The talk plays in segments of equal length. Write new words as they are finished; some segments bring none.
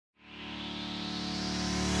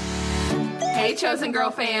Hey, Chosen Girl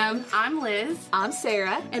fam. I'm Liz. I'm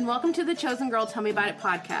Sarah. And welcome to the Chosen Girl Tell Me About It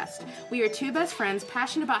podcast. We are two best friends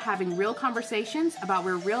passionate about having real conversations about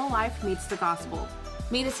where real life meets the gospel.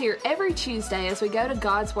 Meet us here every Tuesday as we go to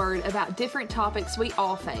God's Word about different topics we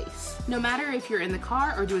all face. No matter if you're in the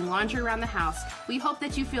car or doing laundry around the house, we hope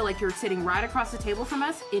that you feel like you're sitting right across the table from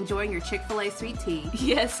us, enjoying your Chick-fil-A sweet tea.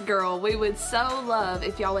 Yes, girl. We would so love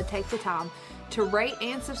if y'all would take the time to rate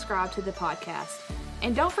and subscribe to the podcast.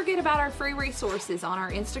 And don't forget about our free resources on our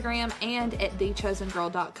Instagram and at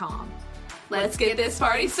thechosengirl.com. Let's get this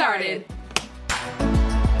party started.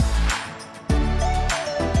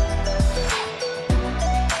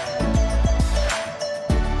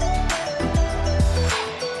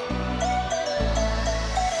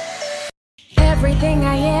 Everything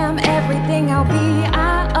I am, everything I'll be,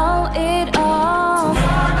 I owe it all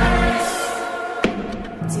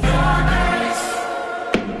to your grace.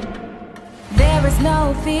 There is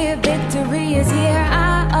no fear, victory is here,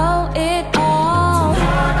 I owe it all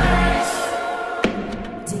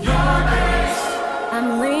to your grace.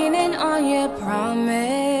 I'm leaning on your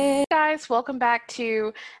promise. Guys, welcome back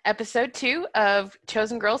to episode 2 of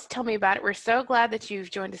Chosen Girls Tell Me About It. We're so glad that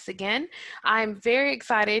you've joined us again. I'm very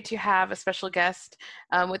excited to have a special guest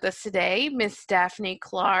with us today, Miss Daphne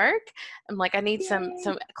Clark. I'm like, I need some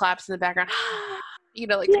claps in the background. You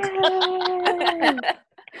know, like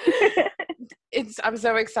I'm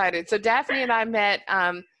so excited. So Daphne and I met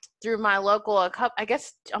through my local, I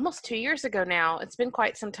guess almost 2 years ago now. It's been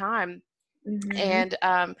quite some time. Mm-hmm.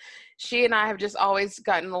 And she and I have just always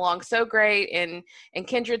gotten along so great and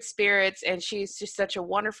kindred spirits, and she's just such a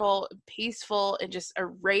wonderful, peaceful, and just a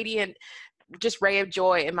radiant just ray of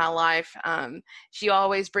joy in my life. She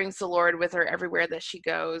always brings the Lord with her everywhere that she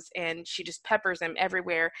goes, and she just peppers him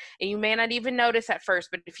everywhere. And you may not even notice at first,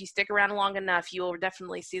 but if you stick around long enough, you will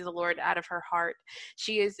definitely see the Lord out of her heart.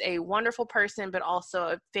 She is a wonderful person, but also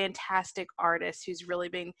a fantastic artist who's really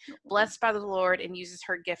been blessed by the Lord and uses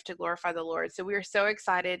her gift to glorify the Lord. So we are so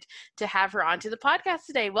excited to have her onto the podcast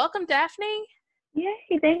today. Welcome, Daphne.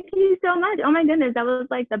 Yay, thank you so much. Oh my goodness, that was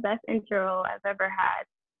like the best intro I've ever had.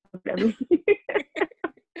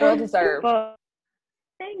 Well deserved. Well,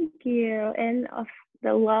 thank you. And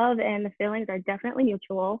the love and the feelings are definitely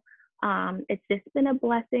mutual. It's just been a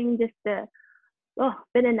blessing just to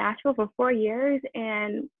been in Nashville for 4 years,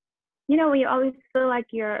 and you know, when you always feel like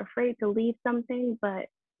you're afraid to leave something, but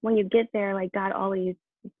when you get there, like God always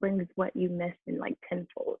brings what you missed in like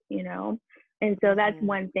tenfold, you know. And so that's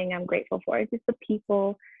one thing I'm grateful for. It's just the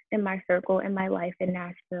people in my circle, in my life in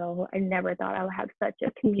Nashville. I never thought I would have such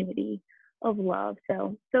a community of love.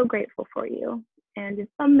 So grateful for you. And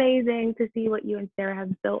it's amazing to see what you and Sarah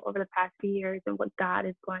have built over the past few years and what God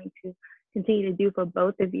is going to continue to do for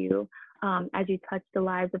both of you as you touch the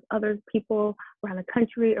lives of other people around the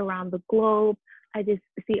country, around the globe. I just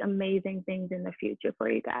see amazing things in the future for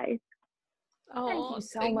you guys. Oh, thank you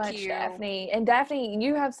so much, Daphne. And Daphne,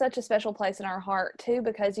 you have such a special place in our heart too,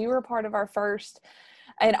 because you were part of our first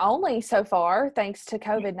and only so far, thanks to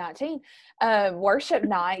COVID-19, worship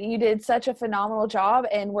night. You did such a phenomenal job,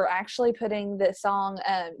 and we're actually putting the song,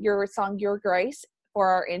 Your Grace, for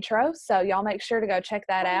our intro. So y'all make sure to go check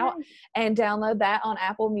that out and download that on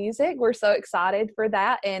Apple Music. We're so excited for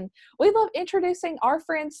that. And we love introducing our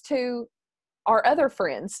friends to our other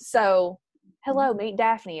friends. So hello, meet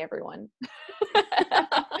Daphne, everyone.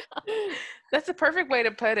 That's a perfect way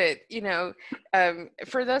to put it. You know,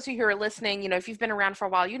 for those of you who are listening, you know, if you've been around for a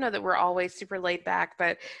while, you know that we're always super laid back,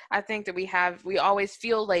 but I think that we always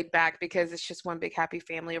feel laid back because it's just one big happy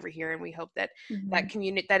family over here. And we hope that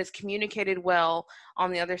that is communicated well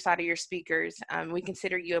on the other side of your speakers. We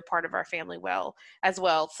consider you a part of our family as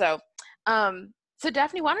well. So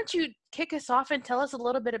Daphne, why don't you kick us off and tell us a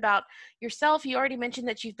little bit about yourself? You already mentioned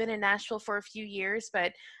that you've been in Nashville for a few years,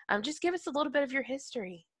 but just give us a little bit of your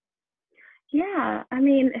history. Yeah, I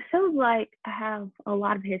mean, it feels like I have a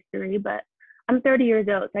lot of history, but I'm 30 years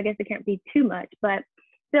old, so I guess it can't be too much. But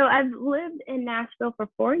so I've lived in Nashville for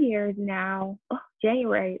 4 years now.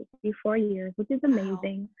 January will be 4 years, which is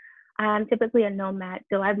amazing. Wow. I'm typically a nomad,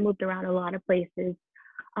 so I've moved around a lot of places.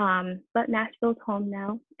 But Nashville's home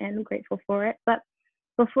now, and I'm grateful for it. But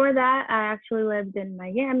before that, I actually lived in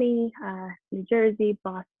Miami, New Jersey,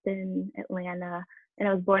 Boston, Atlanta, and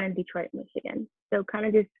I was born in Detroit, Michigan. So kind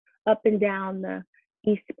of just up and down the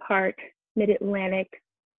east part, mid-Atlantic,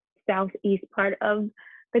 southeast part of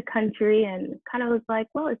the country, and kind of was like,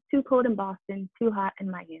 well, it's too cold in Boston, too hot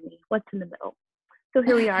in Miami. What's in the middle? So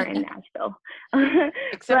here we are in Nashville.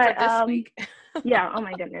 Except for this week. Yeah, oh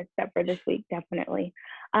my goodness, except for this week, definitely.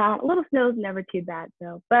 A little snow is never too bad,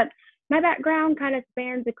 though. But my background kind of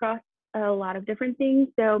spans across a lot of different things.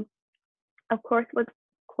 So of course, what's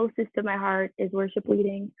closest to my heart is worship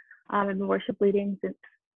leading. I've been worship leading since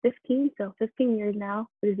 15 years now,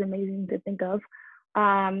 which is amazing to think of.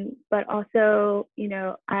 But also,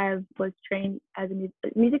 I was trained as a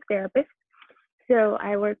music therapist. So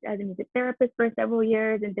I worked as a music therapist for several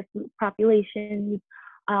years in different populations,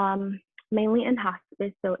 mainly in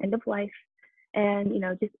hospice, so end of life. And,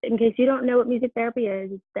 just in case you don't know what music therapy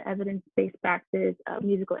is, it's the evidence-based practice of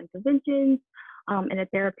musical interventions in a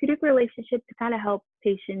therapeutic relationship to kind of help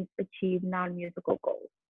patients achieve non-musical goals.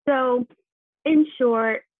 So in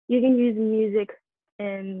short, you can use music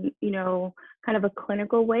in, kind of a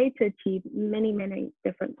clinical way to achieve many, many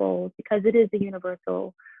different goals because it is a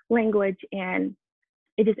universal language and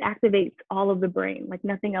it just activates all of the brain. Like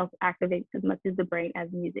nothing else activates as much as the brain as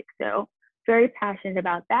music. So very passionate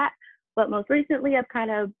about that. But most recently, I've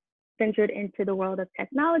kind of ventured into the world of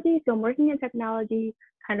technology. So I'm working in technology,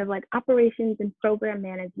 kind of like operations and program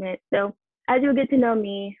management. So as you'll get to know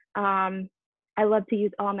me, I love to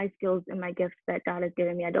use all my skills and my gifts that God has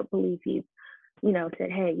given me. I don't believe he's, said,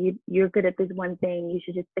 hey, you're good at this one thing. You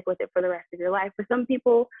should just stick with it for the rest of your life. For some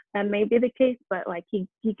people, that may be the case, but like he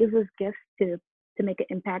gives us gifts to make an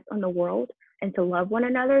impact on the world and to love one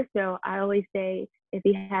another. So I always say, if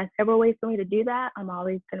he has several ways for me to do that, I'm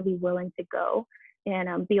always going to be willing to go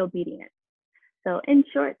and be obedient. So in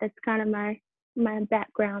short, that's kind of my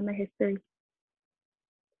background, my history.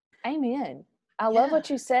 Amen. I love what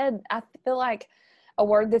you said. I feel like a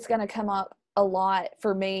word that's going to come up a lot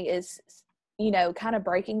for me is, kind of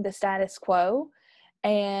breaking the status quo.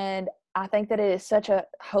 And I think that it is such a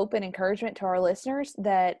hope and encouragement to our listeners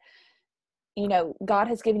that, God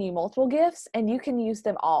has given you multiple gifts and you can use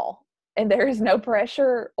them all. And there is no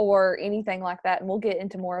pressure or anything like that. And we'll get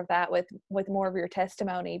into more of that with more of your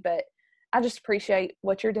testimony. But I just appreciate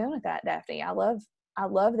what you're doing with that, Daphne. I love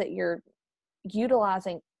that you're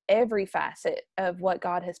utilizing every facet of what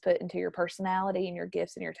God has put into your personality and your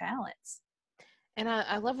gifts and your talents. And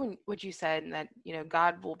I love what you said, and that,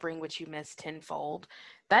 God will bring what you miss tenfold.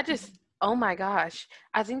 That just, oh my gosh.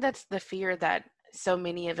 I think that's the fear that so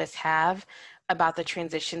many of us have about the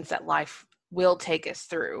transitions that life will take us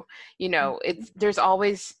through. There's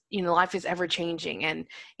always, life is ever changing. And,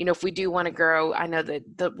 if we do want to grow, I know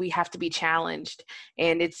that we have to be challenged,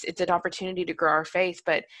 and it's an opportunity to grow our faith.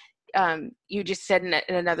 But you just said in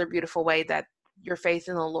another beautiful way that your faith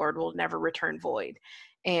in the Lord will never return void,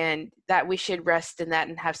 and that we should rest in that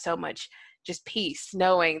and have so much just peace,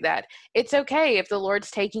 knowing that it's okay if the Lord's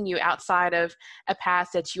taking you outside of a path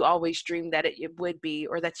that you always dreamed that it would be,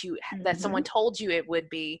 or that that someone told you it would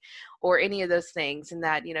be, or any of those things, and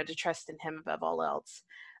that, to trust in him above all else.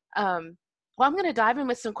 Well, I'm going to dive in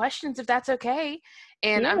with some questions if that's okay.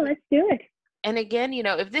 And let's do it. And again,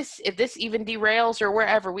 if this even derails or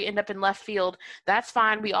wherever we end up in left field, that's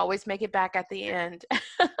fine. We always make it back at the end.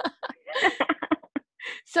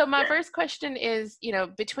 So my first question is,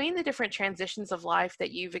 between the different transitions of life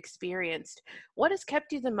that you've experienced, what has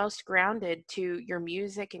kept you the most grounded to your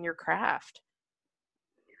music and your craft?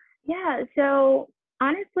 Yeah, so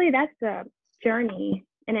honestly, that's a journey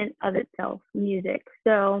in and of itself, music.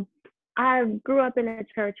 So I grew up in a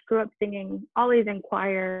church, grew up singing, always in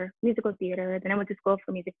choir, musical theater, then I went to school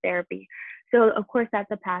for music therapy. So of course,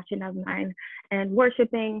 that's a passion of mine. And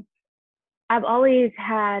worshiping, I've always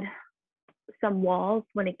had some walls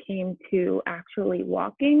when it came to actually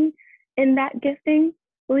walking in that gifting,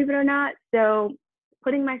 believe it or not. So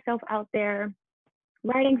putting myself out there,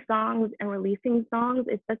 writing songs and releasing songs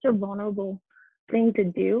is such a vulnerable thing to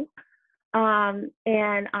do. And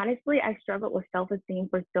honestly, I struggled with self-esteem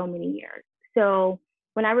for so many years. So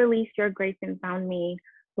when I released Your Grace and Found Me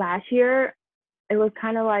last year, it was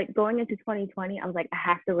kind of like going into 2020, I was like, I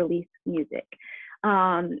have to release music.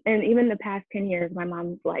 And even the past 10 years, my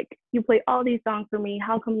mom's like, you play all these songs for me.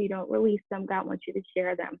 How come you don't release them? God wants you to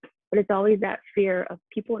share them. But it's always that fear of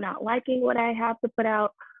people not liking what I have to put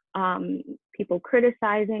out, people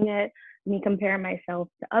criticizing it, me comparing myself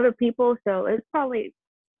to other people. So it probably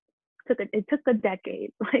took a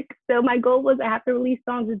decade. So my goal was I have to release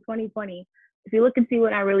songs in 2020. If you look and see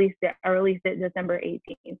when I released it December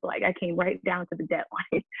 18th. Like I came right down to the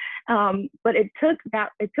deadline. But it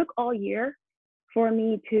took all year for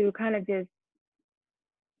me to kind of just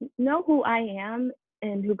know who I am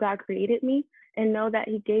and who God created me, and know that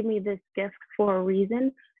he gave me this gift for a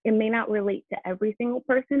reason. It may not relate to every single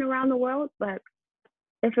person around the world, but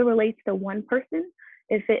if it relates to one person,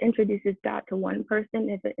 if it introduces God to one person,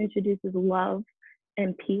 if it introduces love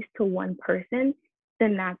and peace to one person,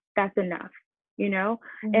 then that's enough,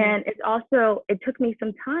 Mm-hmm. And it took me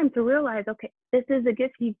some time to realize, okay, this is a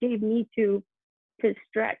gift he gave me to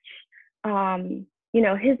stretch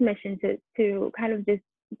his mission to kind of just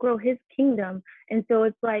grow his kingdom. And so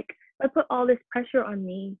it's like, I put all this pressure on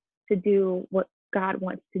me to do what God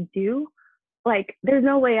wants to do. Like, there's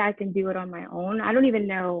no way I can do it on my own. I don't even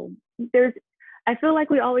know. I feel like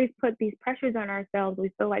we always put these pressures on ourselves.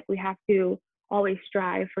 We feel like we have to always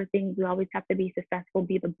strive for things. We always have to be successful,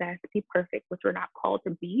 be the best, be perfect, which we're not called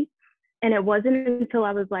to be. And it wasn't until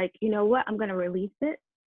I was like, you know what, I'm going to release it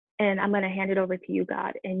and I'm going to hand it over to you,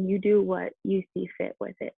 God, and you do what you see fit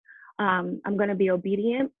with it. I'm going to be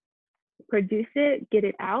obedient, produce it, get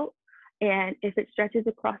it out. And if it stretches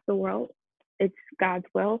across the world, it's God's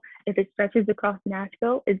will. If it stretches across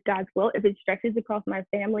Nashville, it's God's will. If it stretches across my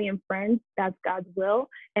family and friends, that's God's will.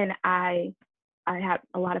 And I have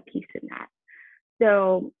a lot of peace in that.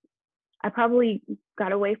 So I probably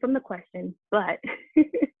got away from the question, but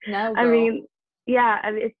no, I mean, yeah,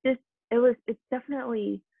 I mean,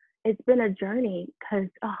 it's been a journey because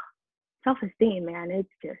self-esteem, man, it's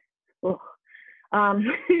just, you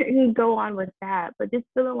can go on with that, but just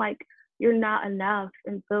feeling like you're not enough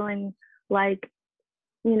and feeling like,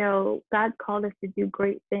 God called us to do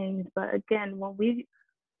great things. But again, when we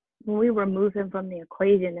remove him from the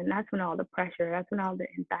equation, and that's when all the pressure, that's when all the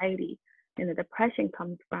anxiety and the depression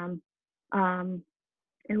comes from. And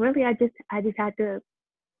really, I just had to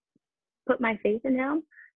put my faith in him.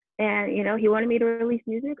 And, he wanted me to release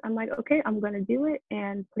music. I'm like, okay, I'm going to do it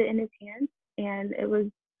and put it in his hands. And it was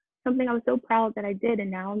something I was so proud that I did.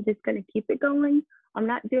 And now I'm just going to keep it going. I'm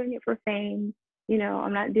not doing it for fame.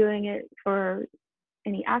 I'm not doing it for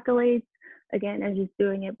any accolades. Again, I'm just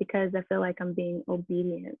doing it because I feel like I'm being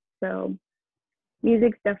obedient. So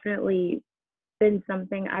music's definitely been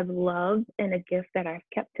something I've loved and a gift that I've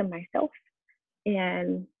kept to myself.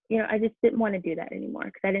 And, I just didn't want to do that anymore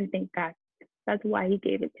because I didn't think that's why he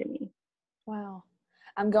gave it to me. Wow.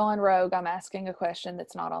 I'm going rogue. I'm asking a question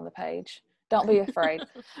that's not on the page. Don't be afraid.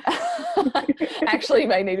 Actually, you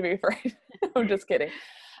may need to be afraid. I'm just kidding.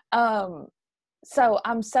 So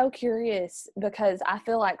I'm so curious because I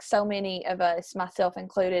feel like so many of us, myself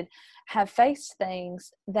included, have faced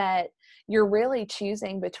things that you're really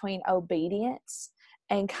choosing between obedience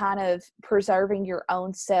and kind of preserving your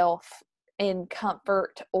own self in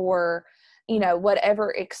comfort or,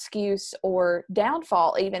 whatever excuse or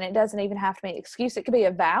downfall, even. It doesn't even have to be an excuse. It could be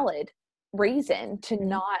a valid reason to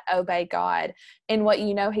not obey God and what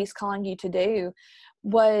he's calling you to do.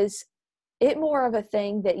 Was it more of a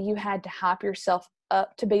thing that you had to hype yourself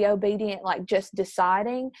up to be obedient, like just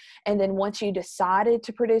deciding, and then once you decided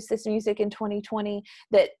to produce this music in 2020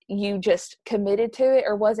 that you just committed to it?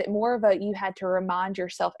 Or was it more of you had to remind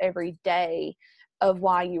yourself every day of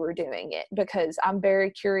why you were doing it? Because I'm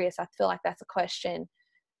very curious. I feel like that's a question.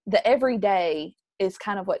 The everyday is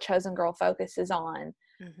kind of what Chosen Girl focuses on,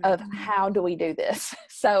 of how do we do this?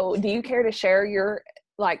 So do you care to share your,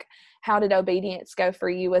 how did obedience go for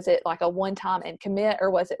you? Was it like a one-time and commit,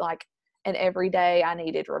 or was it like an everyday I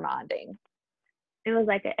needed reminding? It was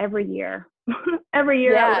like every year. Every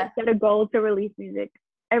year I would set a goal to release music.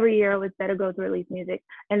 Every year I would set a goal to release music.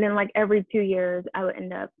 And then every 2 years I would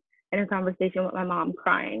end up in a conversation with my mom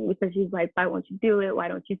crying because she's like, why won't you do it? Why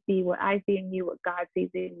don't you see what I see in you, what God sees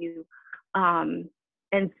in you?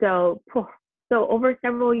 And so over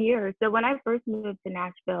several years. So when I first moved to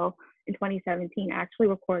Nashville in 2017, I actually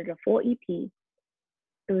recorded a full EP. It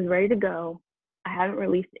was ready to go. I haven't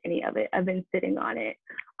released any of it. I've been sitting on it.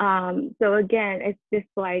 So again, it's just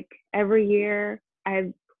like every year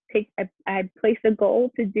I place a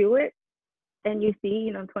goal to do it. And you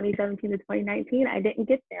see, 2017 to 2019, I didn't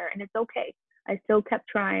get there, and it's okay. I still kept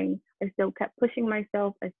trying. I still kept pushing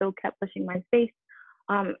myself. I still kept pushing my faith.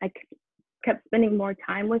 I kept spending more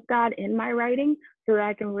time with God in my writing so that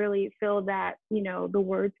I can really feel that, the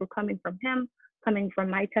words were coming from him, coming from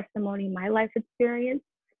my testimony, my life experience.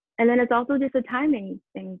 And then it's also just a timing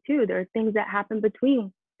thing too. There are things that happened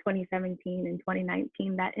between 2017 and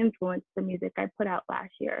 2019 that influenced the music I put out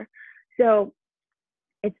last year. So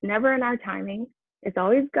it's never in our timing. It's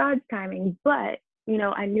always God's timing. But,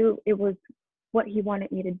 I knew it was what he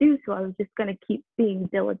wanted me to do. So I was just going to keep being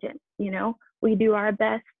diligent. We do our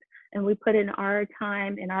best and we put in our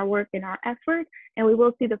time and our work and our effort, and we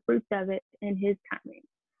will see the fruits of it in his timing.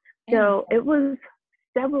 So it was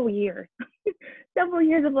several years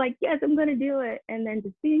of like, yes, I'm going to do it. And then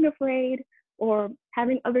just being afraid or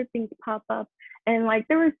having other things pop up. And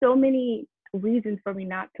there were so many reasons for me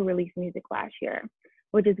not to release music last year,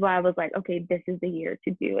 which is why I was like, okay, this is the year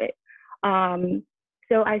to do it.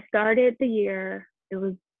 So I started the year, it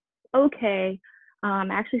was okay. I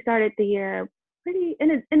actually started the year pretty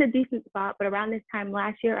in a decent spot, but around this time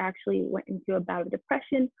last year, I actually went into a bout of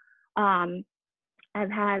depression.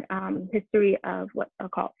 I've had history of what are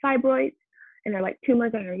called fibroids, and they're like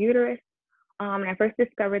tumors on your uterus. And I first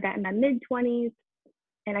discovered that in my mid-20s,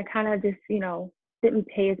 and I kind of just, didn't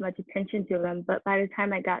pay as much attention to them. But by the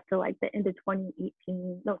time I got to like the end of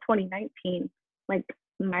 2019,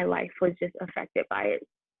 my life was just affected by it.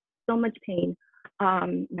 So much pain. My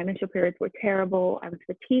menstrual periods were terrible. I was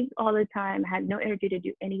fatigued all the time. I had no energy to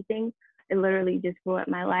do anything. It literally just ruined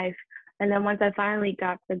my life. And then once I finally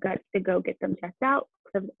got the guts to go get them checked out,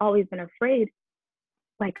 because I've always been afraid,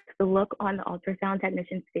 like the look on the ultrasound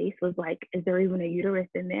technician's face was like, is there even a uterus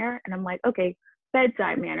in there? And I'm like, okay,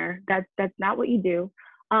 bedside manner. That's not what you do.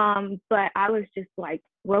 But I was just like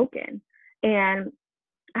broken. And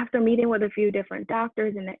after meeting with a few different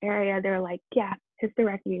doctors in the area, they're like, yeah,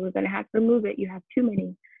 hysterectomy, we're going to have to remove it. You have too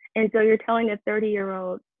many. And so you're telling a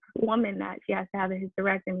 30-year-old woman that she has to have a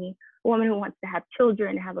hysterectomy, a woman who wants to have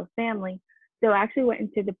children, have a family. So I actually went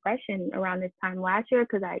into depression around this time last year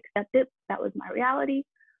because I accepted that was my reality.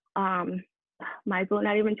 Might as well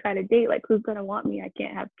not even try to date. Like, who's going to want me? I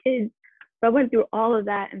can't have kids. So I went through all of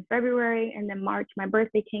that in February, and then March, my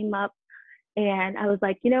birthday came up, and I was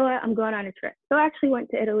like, you know what? I'm going on a trip. So I actually went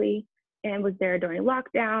to Italy and was there during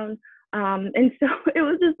lockdown. And so it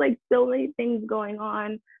was just like so many things going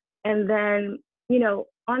on. And then,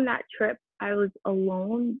 on that trip, I was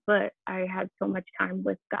alone, but I had so much time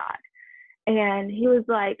with God. And he was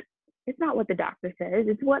like, it's not what the doctor says,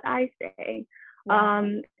 it's what I say.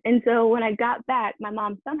 Wow. And so when I got back, my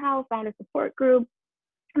mom somehow found a support group.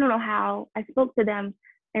 I don't know how. I spoke to them,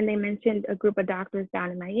 and they mentioned a group of doctors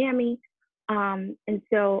down in Miami. And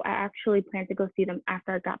so I actually planned to go see them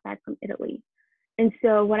after I got back from Italy. And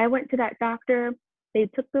so when I went to that doctor, they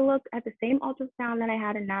took the look at the same ultrasound that I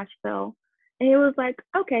had in Nashville. And it was like,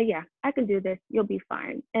 okay, yeah, I can do this. You'll be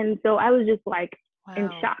fine. And so I was just like in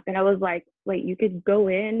shock. And I was like, wait, you could go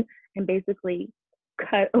in and basically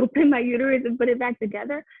cut open my uterus and put it back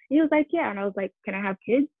together? And he was like, yeah. And I was like, can I have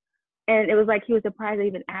kids? And it was like he was surprised I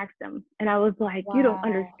even asked him. And I was like, you don't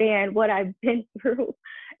understand what I've been through.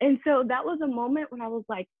 And so that was a moment when I was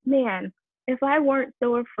like, man, if I weren't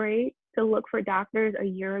so afraid to look for doctors a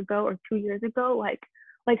year ago or 2 years ago, like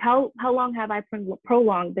how long have I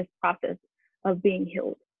prolonged this process of being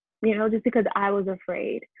healed? Just because I was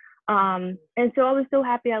afraid. And so I was so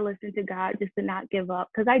happy I listened to God just to not give up,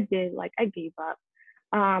 because I gave up.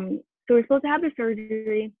 So we're supposed to have the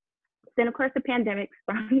surgery. Then of course the pandemic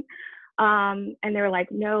sprung. And they were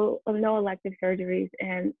like, no elective surgeries.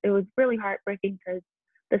 And it was really heartbreaking because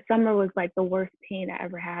the summer was like the worst pain I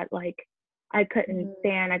ever had. Like I couldn't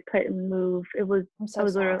stand, I couldn't move. I was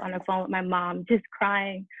literally on the phone with my mom just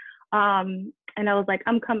crying. And I was like,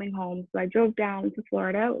 I'm coming home. So I drove down to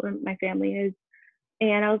Florida where my family is.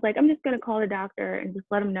 And I was like, I'm just going to call the doctor and just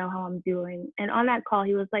let him know how I'm doing. And on that call,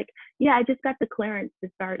 he was like, yeah, I just got the clearance to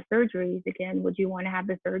start surgeries again. Would you want to have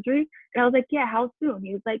the surgery? And I was like, yeah, how soon?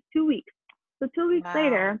 He was like, 2 weeks. So 2 weeks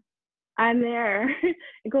later, I'm there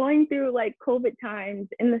going through like COVID times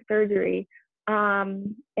in the surgery.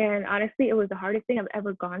 And honestly, it was the hardest thing I've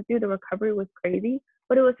ever gone through. The recovery was crazy,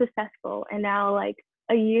 but it was successful. And now like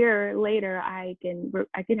a year later, I can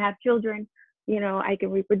have children. I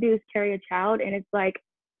can reproduce, carry a child. And it's like,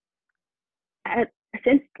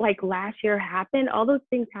 since like last year happened, all those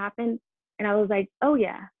things happened. And I was like, oh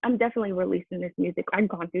yeah, I'm definitely releasing this music. I've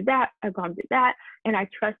gone through that. And I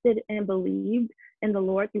trusted and believed in the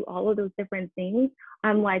Lord through all of those different things.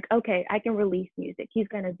 I'm like, okay, I can release music. He's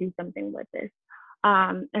going to do something with this.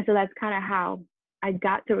 And so that's kind of how I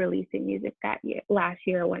got to releasing music last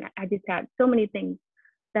year, when I just had so many things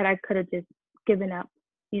that I could have just given up,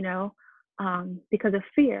 because of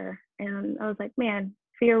fear. And I was like, man,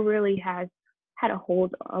 fear really has had a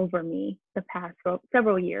hold over me the past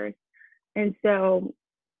several years. And so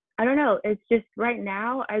I don't know, it's just right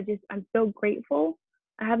now, I'm so grateful.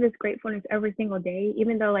 I have this gratefulness every single day,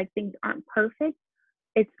 even though like things aren't perfect.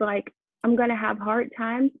 It's like, I'm going to have hard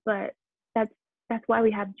times, but that's why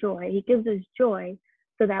we have joy. He gives us joy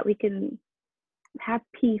so that we can have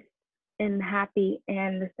peace in the happy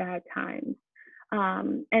and the sad times.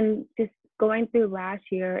 And just going through last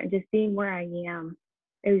year and just seeing where I am,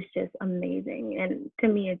 it was just amazing. And to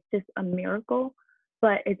me, it's just a miracle,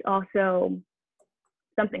 but it's also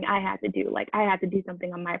something I had to do. Like I had to do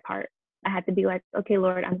something on my part. I had to be like, okay,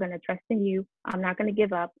 Lord, I'm going to trust in you. I'm not going to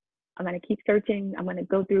give up. I'm going to keep searching. I'm going to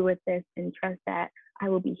go through with this and trust that I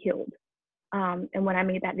will be healed. And when I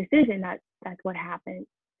made that decision, that's what happened.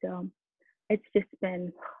 So it's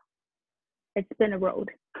been a road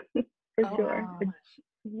for sure. Wow.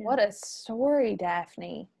 Yeah. What a story,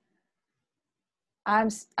 Daphne.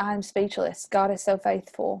 I'm speechless. God is so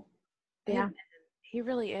faithful. Yeah, he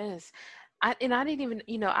really is. I didn't even,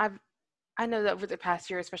 I know that over the past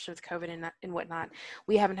year, especially with COVID and whatnot,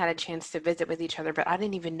 we haven't had a chance to visit with each other, but I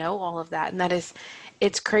didn't even know all of that. And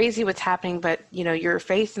it's crazy what's happening, but your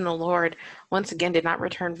faith in the Lord, once again, did not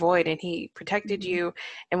return void, and he protected you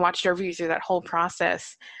and watched over you through that whole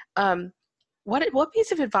process. What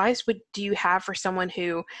piece of advice do you have for someone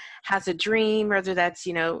who has a dream, whether that's,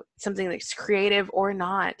 something that's creative or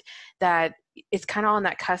not, that is kind of on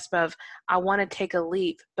that cusp of, I want to take a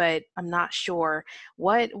leap, but I'm not sure.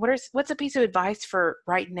 What's a piece of advice for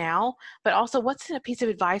right now, but also what's a piece of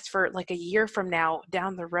advice for like a year from now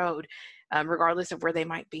down the road, regardless of where they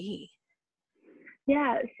might be?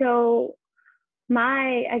 Yeah. So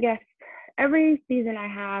I guess every season I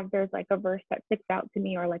have, there's like a verse that sticks out to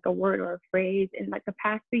me, or like a word or a phrase. In like the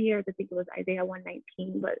past 2 years, I think it was Isaiah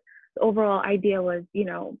 119, but the overall idea was,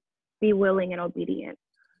 be willing and obedient.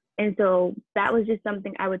 And so that was just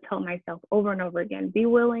something I would tell myself over and over again: be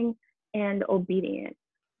willing and obedient.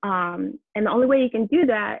 And the only way you can do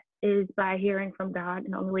that is by hearing from God.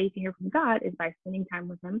 And the only way you can hear from God is by spending time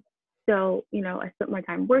with him. So, I spent my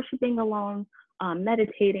time worshiping alone,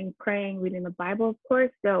 meditating, praying, reading the Bible, of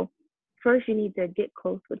course. So first you need to get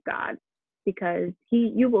close with God, because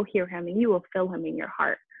you will hear him and you will feel him in your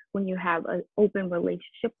heart when you have an open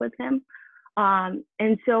relationship with him.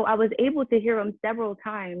 And so I was able to hear him several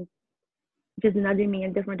times, just nudging me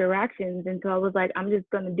in different directions. And so I was like, I'm just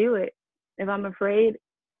going to do it. If I'm afraid,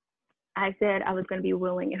 I said I was going to be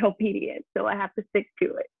willing and obedient. So I have to stick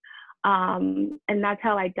to it. And that's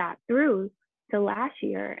how I got through to last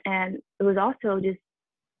year. And it was also just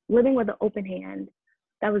living with an open hand.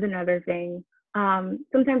 That was another thing.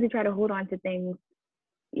 Sometimes we try to hold on to things,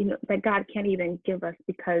 that God can't even give us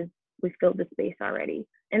because we filled the space already.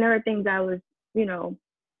 And there are things I was,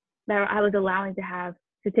 that I was allowing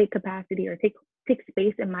to take capacity or take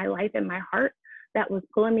space in my life and my heart, that was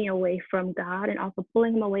pulling me away from God, and also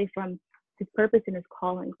pulling him away from his purpose and his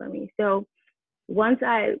calling for me. So once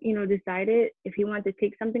I, decided if he wanted to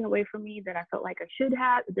take something away from me that I felt like I should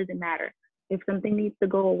have, it doesn't matter. If something needs to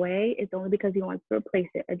go away, it's only because he wants to replace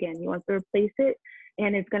it. Again, he wants to replace it,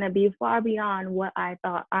 and it's going to be far beyond what I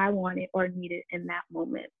thought I wanted or needed in that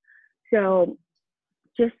moment. So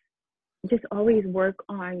just always work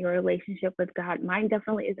on your relationship with God. Mine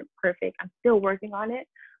definitely isn't perfect. I'm still working on it.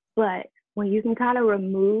 But when you can kind of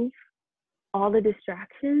remove all the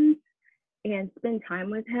distractions and spend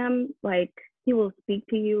time with him, like, he will speak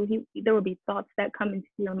to you. There will be thoughts that come into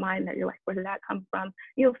your mind that you're like, where did that come from?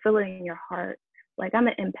 You'll feel it in your heart. Like, I'm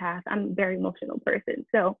an empath. I'm a very emotional person.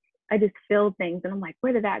 So I just feel things and I'm like,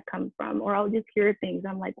 where did that come from? Or I'll just hear things.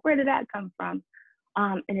 I'm like, where did that come from?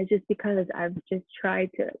 And it's just because I've just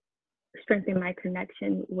tried to strengthen my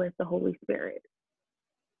connection with the Holy Spirit.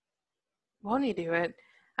 Won't you do it?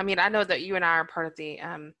 I mean, I know that you and I are part of the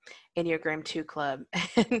Enneagram 2 club,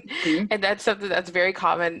 and that's something that's very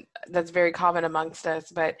common. That's very common amongst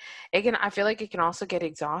us. But I feel like it can also get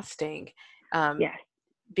exhausting. Yes.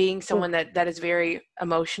 Being someone that is very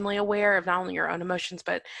emotionally aware of not only your own emotions,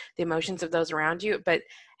 but the emotions of those around you, but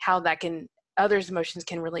how others' emotions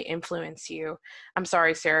can really influence you. I'm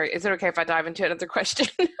sorry, Sarah. Is it okay if I dive into another question?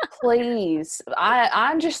 Please.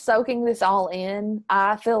 I'm just soaking this all in.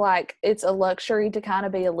 I feel like it's a luxury to kind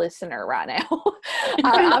of be a listener right now.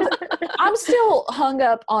 I'm still hung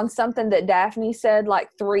up on something that Daphne said like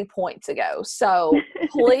 3 points ago. So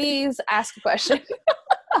please ask a question.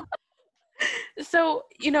 So,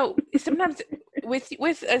 sometimes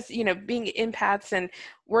with us, being empaths and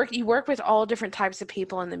you work with all different types of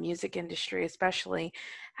people in the music industry, especially,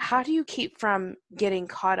 how do you keep from getting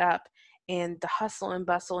caught up in the hustle and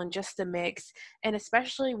bustle and just the mix? And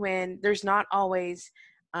especially when there's not always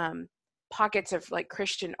pockets of like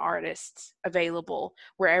Christian artists available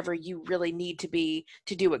wherever you really need to be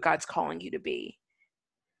to do what God's calling you to be.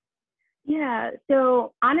 Yeah,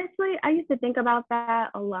 so honestly, I used to think about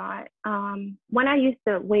that a lot.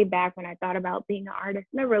 Way back when I thought about being an artist,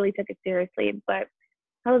 never really took it seriously, but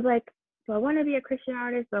I was like, do I want to be a Christian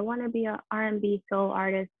artist? Do I want to be an R&B soul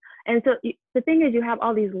artist? And so the thing is, you have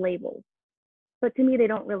all these labels, but to me, they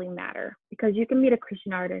don't really matter, because you can meet a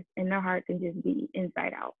Christian artist and their heart can just be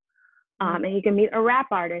inside out. And you can meet a rap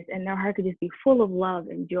artist and their heart could just be full of love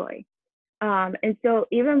and joy. And so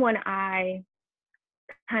even when I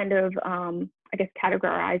kind of,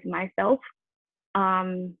 categorize myself,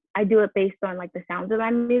 I do it based on like the sounds of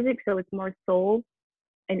my music. So it's more soul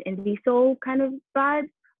and indie soul kind of vibe,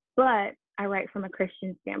 but I write from a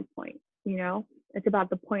Christian standpoint, it's about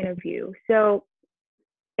the point of view. So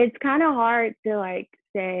it's kind of hard to like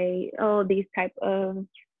say, oh, these type of,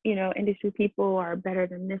 industry people are better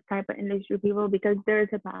than this type of industry people, because there's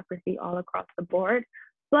hypocrisy all across the board.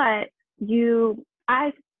 But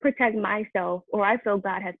I protect myself, or I feel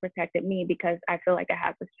God has protected me because I feel like I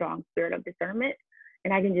have a strong spirit of discernment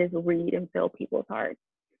and I can just read and feel people's hearts.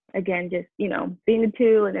 Again, just, being a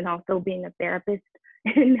two and then also being a therapist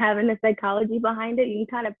and having the psychology behind it, you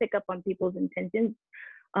can kind of pick up on people's intentions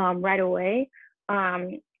right away.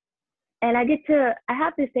 And I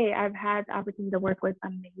have to say, I've had the opportunity to work with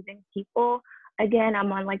amazing people. Again,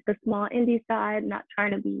 I'm on like the small indie side, not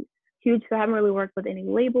trying to be huge, so I haven't really worked with any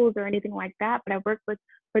labels or anything like that, but I've worked with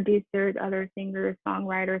producers, other singers,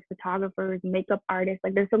 songwriters, photographers, makeup artists.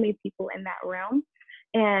 Like there's so many people in that realm.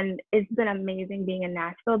 And it's been amazing being in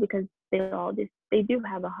Nashville because they do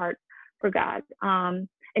have a heart for God. And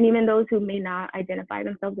even those who may not identify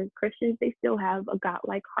themselves as Christians, they still have a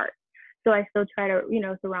God-like heart. So I still try to,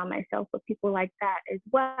 surround myself with people like that as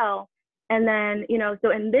well. And then,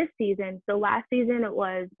 so in this season, so last season it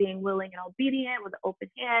was being willing and obedient with an open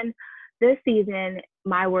hand. This season,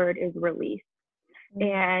 my word is release.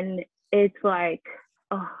 And it's like,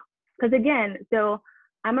 because again, so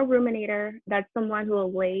I'm a ruminator. That's someone who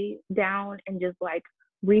will lay down and just like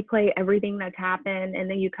replay everything that's happened. And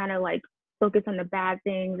then you kind of like focus on the bad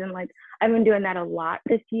things. And like, I've been doing that a lot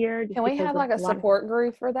this year. Can we have like a support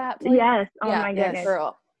group for that, please? Yes. Oh my goodness.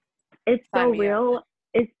 Girl. It's so real.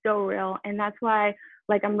 It's so real. And that's why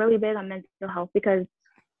like I'm really big on mental health, because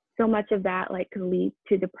so much of that like can lead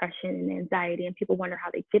to depression and anxiety, and people wonder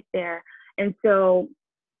how they get there. And so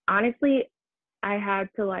honestly, I've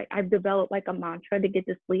developed like a mantra to get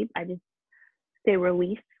to sleep. I just say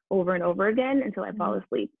release over and over again until I fall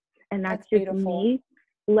asleep. And that's just beautiful. Me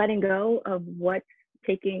letting go of what's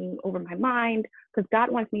taking over my mind, because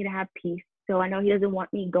God wants me to have peace. So I know he doesn't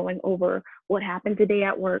want me going over what happened today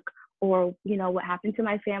at work, or, what happened to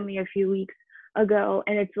my family a few weeks ago.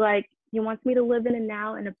 And it's like, he wants me to live in a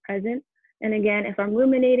now and a present. And again, if I'm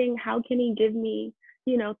ruminating, how can he give me,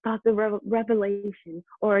 thoughts of revelation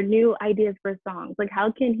or new ideas for songs? Like,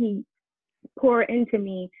 how can he pour into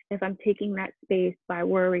me if I'm taking that space by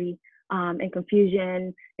worry and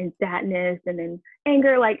confusion and sadness and then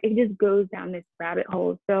anger? Like, it just goes down this rabbit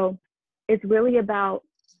hole. So it's really about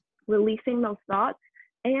releasing those thoughts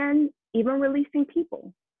and even releasing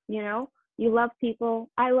people. You love people,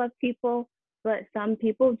 I love people, but some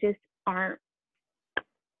people just aren't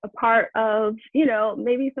a part of,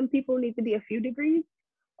 maybe some people need to be a few degrees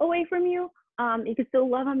away from you. You can still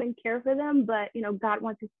love them and care for them, but God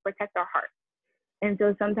wants us to protect our heart. And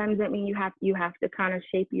so sometimes that means you have to kind of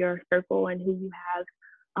shape your circle and who you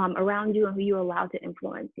have around you and who you allow to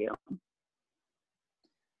influence you.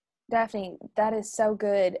 Daphne, that is so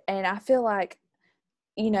good. And I feel like,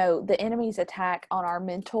 the enemy's attack on our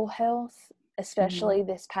mental health, especially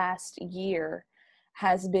this past year,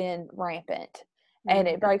 has been rampant. And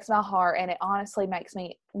it breaks my heart, and it honestly makes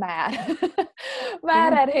me mad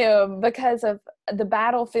at him because of the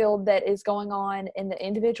battlefield that is going on in the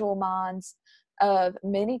individual minds of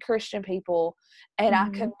many Christian people. And I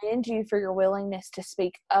commend you for your willingness to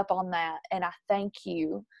speak up on that. And I thank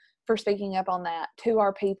you for speaking up on that to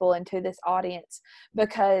our people and to this audience,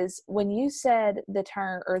 because when you said the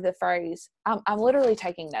term or the phrase, I'm literally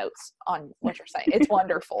taking notes on what you're saying. It's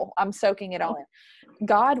wonderful. I'm soaking it all in.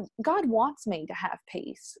 God wants me to have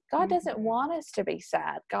peace. God doesn't want us to be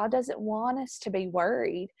sad. God doesn't want us to be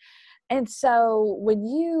worried. And so when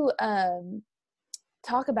you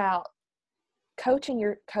talk about coaching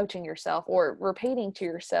yourself or repeating to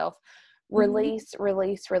yourself, release,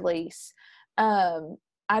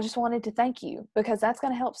 I just wanted to thank you, because that's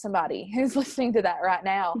going to help somebody who's listening to that right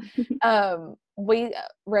now. We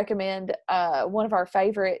recommend one of our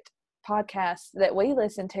favorite podcasts that we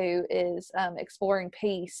listen to is Exploring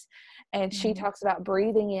Peace. And she talks about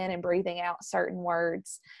breathing in and breathing out certain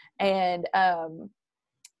words. And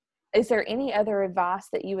is there any other advice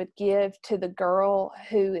that you would give to the girl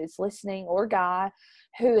who is listening, or guy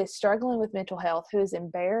who is struggling with mental health, who is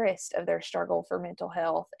embarrassed of their struggle for mental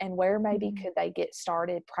health, and where maybe could they get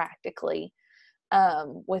started practically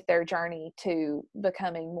with their journey to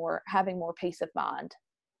having more peace of mind?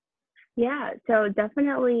 Yeah, so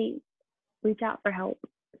definitely reach out for help.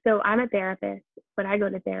 So I'm a therapist, but I go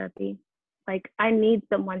to therapy. Like, I need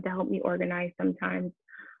someone to help me organize sometimes,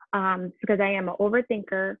 because I am an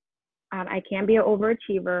overthinker. I can be an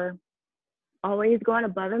overachiever, always going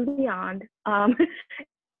above and beyond. And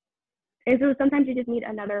so sometimes you just need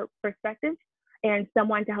another perspective and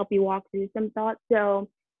someone to help you walk through some thoughts. So,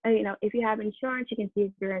 if you have insurance, you can see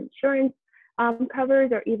if your insurance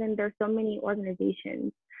covers, or even there's so many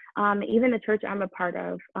organizations. Even the church I'm a part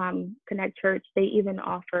of, Connect Church, they even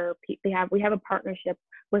offer, we have a partnership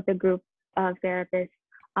with a group of therapists.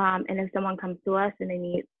 And if someone comes to us and they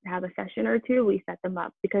need to have a session or two, we set them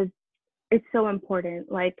up, because it's so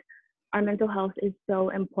important. Like, our mental health is so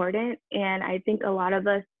important. And I think a lot of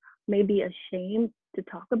us may be ashamed to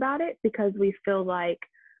talk about it because we feel like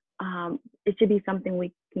it should be something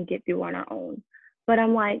we can get through on our own. But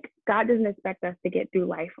I'm like, God doesn't expect us to get through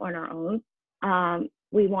life on our own.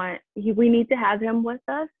 We need to have him with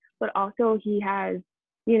us, but also he has,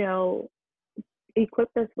 you know,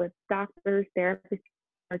 equipped us with doctors, therapists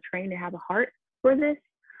who are trained to have a heart for this,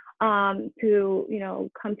 to, you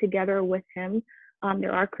know, come together with him.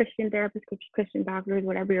 There are Christian therapists, Christian doctors,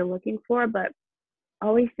 whatever you're looking for, but I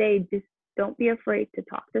always say, just don't be afraid to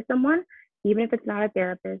talk to someone, even if it's not a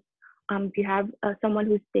therapist. If you have someone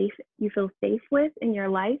who's safe, you feel safe with in your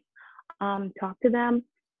life, talk to them.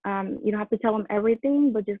 You don't have to tell them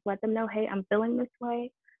everything, but just let them know, hey, I'm feeling this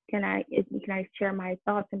way. Can I share my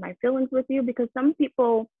thoughts and my feelings with you? Because some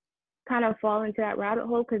people kind of fall into that rabbit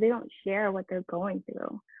hole because they don't share what they're going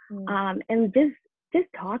through. And just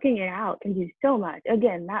talking it out can do so much.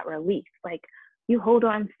 Again, that release, like, you hold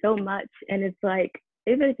on so much, and it's like,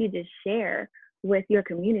 even if you just share with your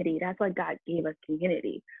community, that's why God gave us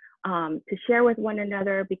community, to share with one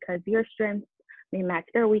another, because your strengths may match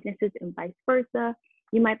their weaknesses and vice versa.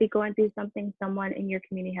 You might be going through something someone in your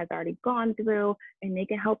community has already gone through, and they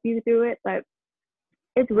can help you through it. But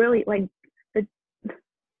it's really like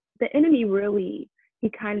the enemy really, he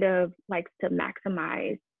kind of likes to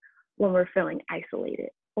maximize when we're feeling isolated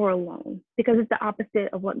or alone, because it's the opposite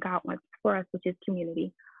of what God wants for us, which is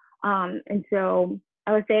community. And so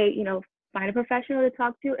I would say, you know, find a professional to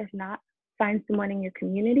talk to. If not, find someone in your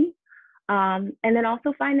community. And then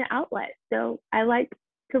also find an outlet. So I like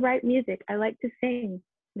to write music. I like to sing,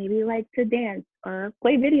 maybe like to dance or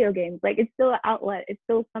play video games. Like, it's still an outlet. It's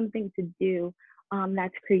still something to do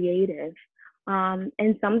that's creative.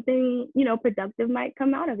 And something, you know, productive might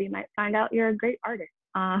come out of it. You might find out you're a great artist,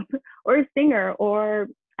 or a singer, or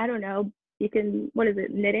I don't know, you can, what is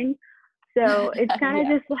it, knitting? So it's kind of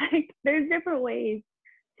just like, there's different ways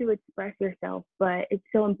to express yourself, but it's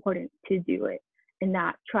so important to do it and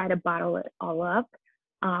not try to bottle it all up,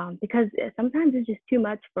 because sometimes it's just too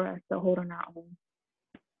much for us to hold on our own.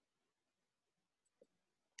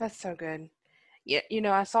 That's so good. Yeah, you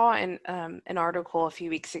know, I saw in an article a few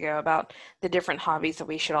weeks ago about the different hobbies that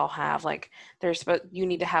we should all have. Like, you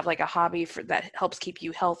need to have like a hobby that helps keep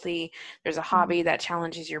you healthy. There's a hobby that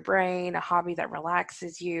challenges your brain, a hobby that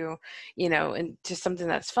relaxes you, you know, and just something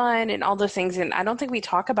that's fun and all those things. And I don't think we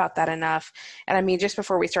talk about that enough. And I mean, just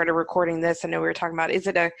before we started recording this, I know we were talking about, is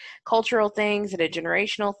it a cultural thing? Is it a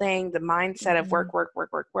generational thing? The mindset of work, work,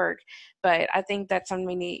 work, work, work. But I think that so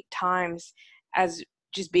many times, as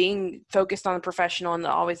just being focused on the professional and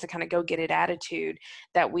always the kind of go get it attitude,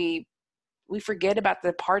 that we forget about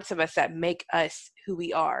the parts of us that make us who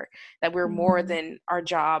we are, that we're more than our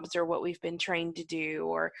jobs or what we've been trained to do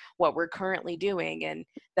or what we're currently doing, and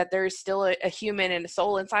that there's still a human and a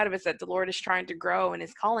soul inside of us that the Lord is trying to grow and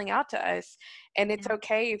is calling out to us. And it's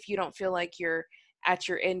okay if you don't feel like you're at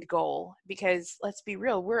your end goal, because let's be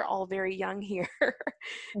real, we're all very young here.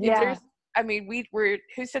 I mean, we're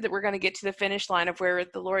who said that we're going to get to the finish line of where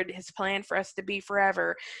the Lord has planned for us to be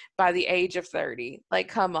forever by the age of 30? Like,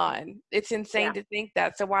 come on. It's insane to think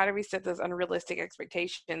that. So why do we set those unrealistic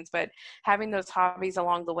expectations? But having those hobbies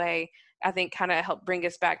along the way, I think, kind of help bring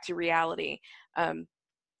us back to reality.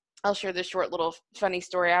 I'll share this short little funny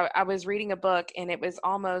story. I was reading a book, and it was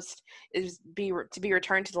to be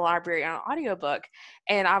returned to the library on an audiobook.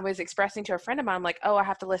 And I was expressing to a friend of mine, I'm like, oh, I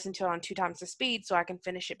have to listen to it on 2 times the speed so I can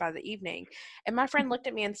finish it by the evening. And my friend looked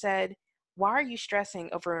at me and said, why are you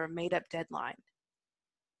stressing over a made up deadline?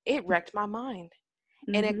 It wrecked my mind.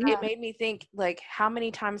 And it made me think, like, how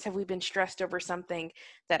many times have we been stressed over something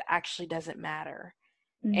that actually doesn't matter?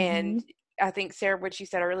 And I think, Sarah, what you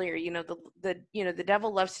said earlier, you know, the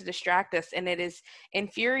devil loves to distract us, and it is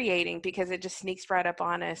infuriating because it just sneaks right up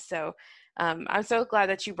on us. So I'm so glad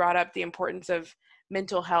that you brought up the importance of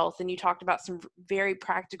mental health, and you talked about some very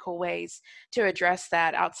practical ways to address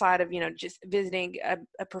that outside of, you know, just visiting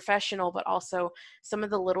a professional, but also some of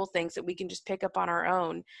the little things that we can just pick up on our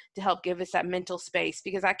own to help give us that mental space.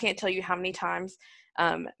 Because I can't tell you how many times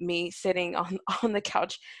me sitting on the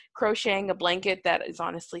couch crocheting a blanket that is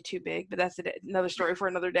honestly too big, but that's another story for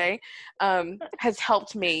another day, has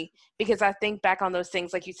helped me, because I think back on those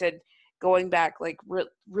things, like you said, going back, like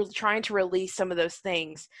trying to release some of those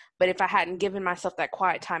things. But if I hadn't given myself that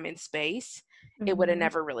quiet time and space, it would have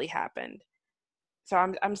never really happened. So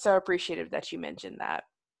I'm so appreciative that you mentioned that.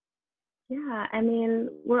 Yeah, I mean,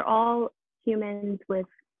 we're all humans with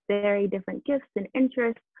very different gifts and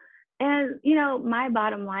interests. And, you know, my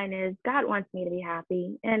bottom line is God wants me to be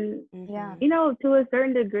happy. And, Yeah. you know, to a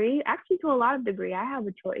certain degree, actually to a lot of degree, I have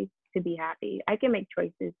a choice to be happy. I can make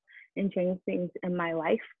choices and change things in my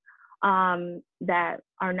life that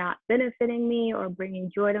are not benefiting me or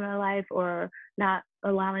bringing joy to my life or not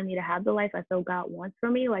allowing me to have the life I feel God wants for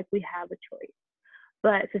me. Like, we have a choice.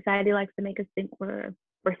 But society likes to make us think we're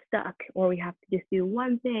stuck, or we have to just do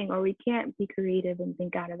one thing, or we can't be creative and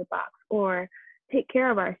think out of the box, or take care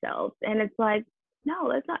of ourselves. And it's like,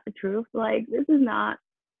 no, that's not the truth. Like, this is not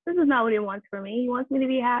what he wants for me. He wants me to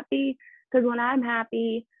be happy, because when I'm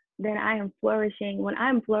happy, then I am flourishing. When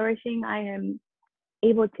I'm flourishing, I am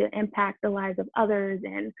able to impact the lives of others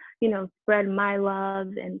and, you know, spread my love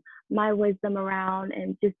and my wisdom around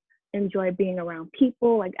and just enjoy being around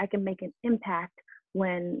people. Like, I can make an impact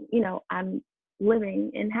when, you know, I'm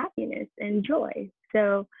living in happiness and joy.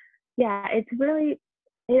 So yeah, it's really,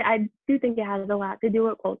 I do think it has a lot to do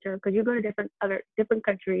with culture, because you go to different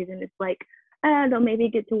countries and it's like, they'll maybe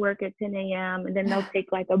get to work at 10 a.m. and then they'll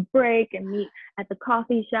take like a break and meet at the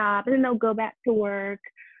coffee shop, and then they'll go back to work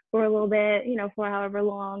for a little bit, you know, for however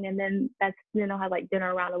long, and then they'll have like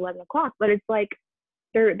dinner around 11 o'clock. But it's like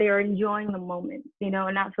they're enjoying the moment, you know,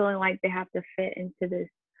 and not feeling like they have to fit into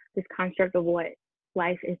this construct of what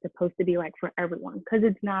life is supposed to be like for everyone, because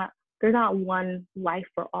there's not one life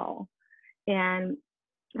for all. And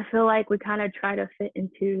I feel like we kind of try to fit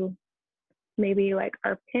into maybe like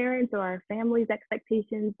our parents or our family's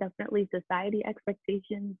expectations, definitely society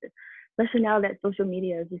expectations, especially now that social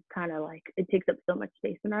media is just kind of like, it takes up so much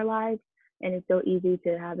space in our lives, and it's so easy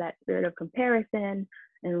to have that spirit of comparison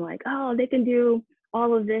and like, oh, they can do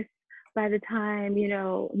all of this by the time, you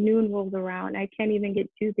know, noon rolls around. I can't even get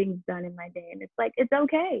 2 things done in my day. And it's like, it's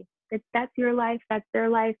okay. That's your life, that's their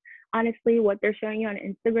life. Honestly, what they're showing you on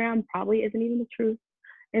Instagram probably isn't even the truth.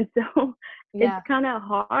 And so it's kind of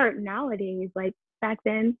hard nowadays. Like, back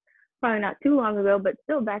then, probably not too long ago, but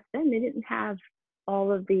still back then, they didn't have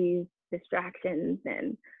all of these distractions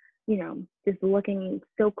and, you know, just looking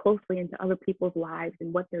so closely into other people's lives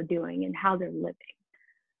and what they're doing and how they're living.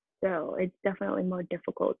 So it's definitely more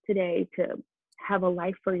difficult today to have a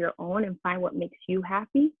life for your own and find what makes you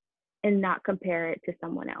happy and not compare it to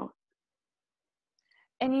someone else.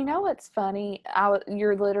 And you know what's funny?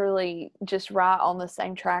 You're literally just right on the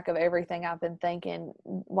same track of everything I've been thinking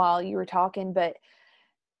while you were talking. But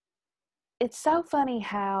it's so funny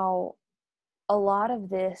how a lot of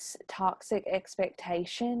this toxic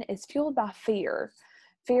expectation is fueled by fear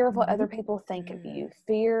of what other people think of you,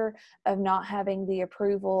 fear of not having the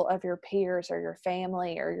approval of your peers or your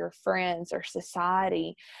family or your friends or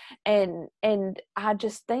society. And I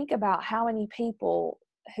just think about how many people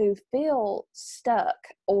who feel stuck,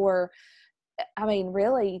 or I mean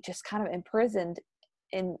really just kind of imprisoned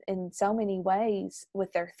in so many ways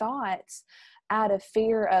with their thoughts, out of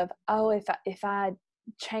fear of, oh, if I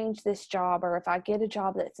change this job, or if I get a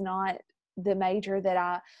job that's not the major that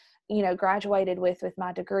I, you know, graduated with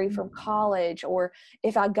my degree from college, or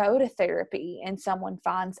if I go to therapy and someone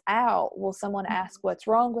finds out, will someone ask what's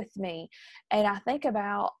wrong with me? And I think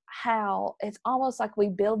about how it's almost like we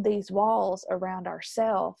build these walls around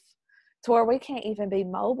ourselves to where we can't even be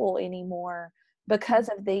mobile anymore because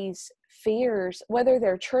of these fears, whether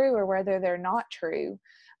they're true or whether they're not true,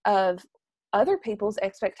 of other people's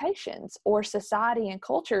expectations or society and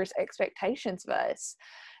culture's expectations of us.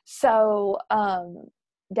 So,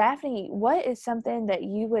 Daphne, what is something that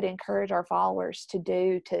you would encourage our followers to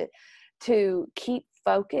do to keep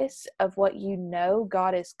focus of what you know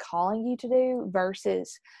God is calling you to do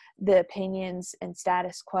versus the opinions and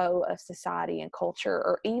status quo of society and culture,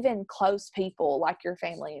 or even close people like your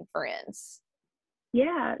family and friends?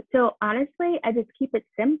 Yeah, so honestly, I just keep it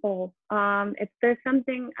simple. If there's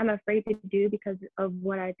something I'm afraid to do because of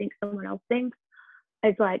what I think someone else thinks,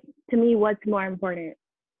 it's like, to me, what's more important?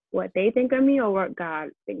 What they think of me or what God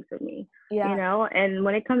thinks of me? Yeah. You know, and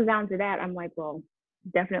when it comes down to that, I'm like, well,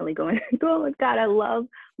 definitely going with God. I love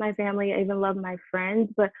my family. I even love my friends,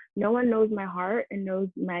 but no one knows my heart and knows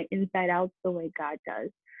my inside out the way God does.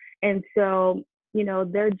 And so, you know,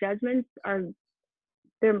 their judgments are,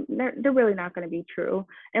 they're really not going to be true.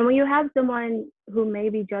 And when you have someone who may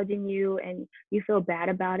be judging you and you feel bad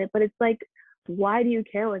about it, but it's like, why do you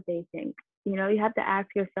care what they think? You know, you have to ask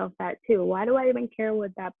yourself that too. Why do I even care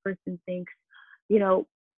what that person thinks? You know,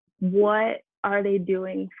 what are they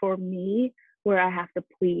doing for me where I have to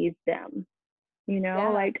please them? You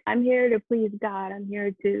know, like, I'm here to please God. I'm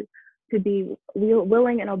here to be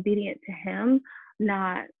willing and obedient to Him,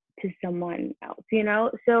 not to someone else, you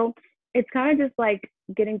know? So it's kind of just like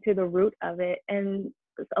getting to the root of it. And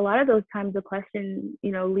a lot of those times the question,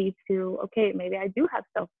 you know, leads to, okay, maybe I do have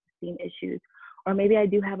self-esteem issues, or maybe I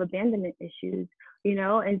do have abandonment issues, you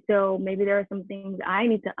know, and so maybe there are some things I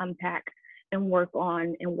need to unpack and work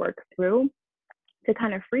on and work through to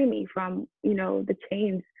kind of free me from, you know, the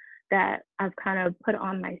chains that I've kind of put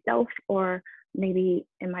on myself, or maybe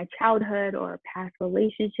in my childhood or past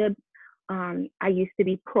relationships. I used to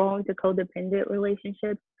be prone to codependent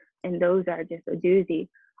relationships, and those are just a doozy.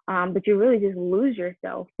 But you really just lose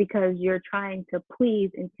yourself because you're trying to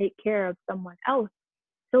please and take care of someone else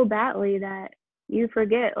so badly that you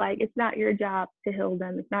forget, like, it's not your job to heal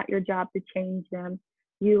them. It's not your job to change them.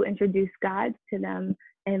 You introduce God to them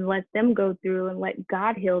and let them go through and let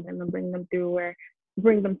God heal them and bring them to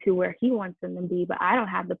where he wants them to be. But I don't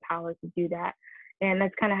have the power to do that. And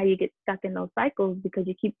that's kind of how you get stuck in those cycles, because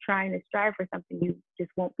you keep trying to strive for something you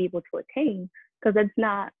just won't be able to attain, because it's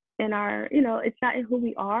not in our, you know, it's not in who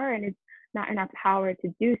we are, and it's not in our power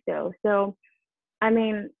to do so. So, I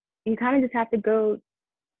mean, you kind of just have to go,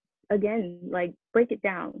 again, like, break it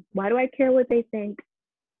down. Why do I care what they think?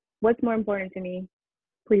 What's more important to me?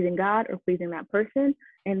 Pleasing God or pleasing that person?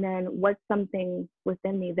 And then what's something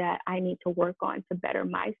within me that I need to work on to better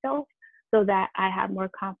myself, so that I have more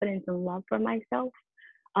confidence and love for myself,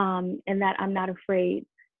 and that I'm not afraid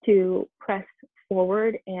to press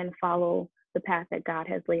forward and follow the path that God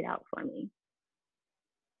has laid out for me.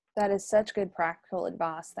 That is such good practical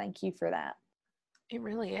advice. Thank you for that. It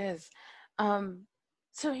really is.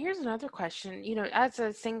 So here's another question. You know, as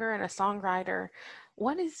a singer and a songwriter,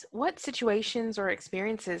 what situations or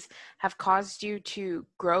experiences have caused you to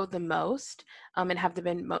grow the most, and have they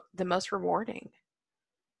been the most rewarding?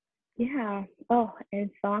 Yeah. Oh, and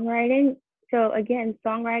songwriting. So again,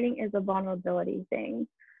 songwriting is a vulnerability thing.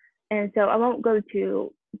 And so I won't go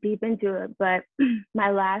too deep into it, but my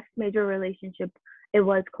last major relationship, it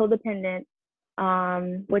was codependent,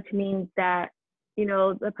 which means that, you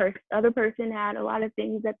know, the other person had a lot of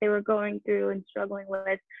things that they were going through and struggling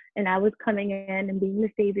with, and I was coming in and being the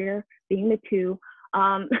savior, being the two,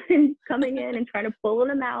 and coming in and trying to pull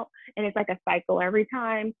them out. And it's like a cycle. Every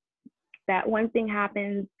time that one thing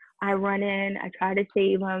happens, I run in, I try to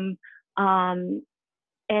save them, and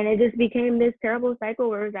it just became this terrible cycle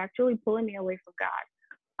where it was actually pulling me away from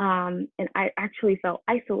God. And I actually felt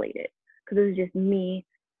isolated because it was just me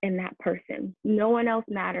and that person. No one else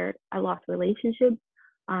mattered. I lost relationships.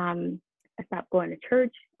 I stopped going to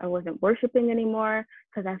church. I wasn't worshiping anymore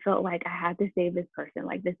because I felt like I had to save this person.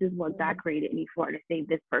 Like, this is what God created me for, to save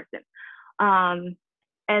this person.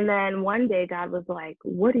 And then one day God was like,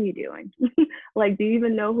 what are you doing? Like, do you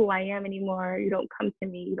even know who I am anymore? You don't come to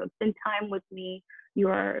me. You don't spend time with me. You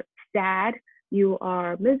are sad. You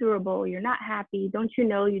are miserable. You're not happy. Don't you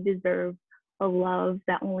know you deserve a love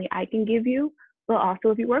that only I can give you? But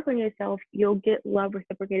also, if you work on yourself, you'll get love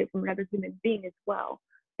reciprocated from another human being as well.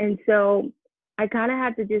 And so I kind of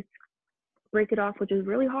had to just break it off, which was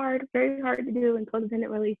really hard, very hard to do in codependent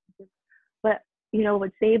relationships. But, you know,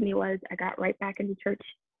 what saved me was I got right back into church.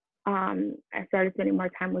 I started spending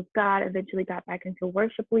more time with God, eventually got back into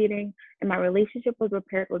worship leading, and my relationship was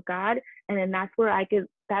repaired with God. And then that's where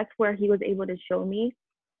he was able to show me,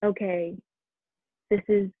 okay, this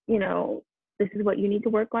is what you need to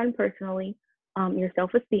work on personally, your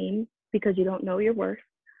self-esteem, because you don't know your worth.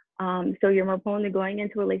 So you're more prone to going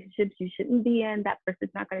into relationships you shouldn't be in. That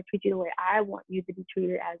person's not going to treat you the way I want you to be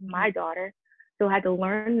treated as my daughter. So I had to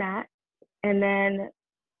learn that. And then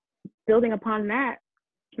building upon that,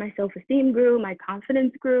 my self-esteem grew, my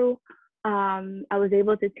confidence grew. I was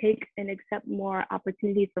able to take and accept more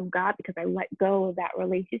opportunities from God because I let go of that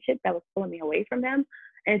relationship that was pulling me away from him.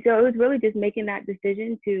 And so it was really just making that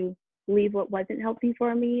decision to leave what wasn't healthy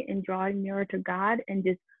for me and drawing nearer to God and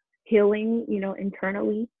just healing, you know,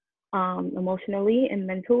 internally, emotionally and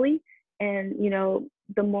mentally. And, you know,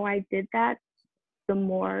 the more I did that, the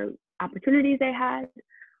more opportunities I had,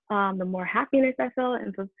 the more happiness I felt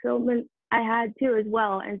and fulfillment I had too as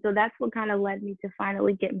well. And so that's what kind of led me to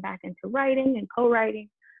finally getting back into writing and co-writing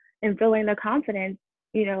and feeling the confidence,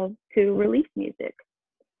 you know, to release music.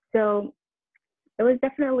 So it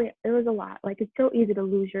was a lot. Like, it's so easy to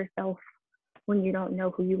lose yourself when you don't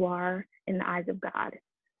know who you are in the eyes of God.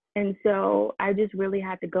 And so I just really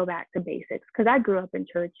had to go back to basics because I grew up in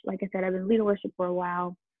church. Like I said, I've been leading worship for a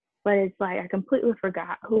while, but it's like I completely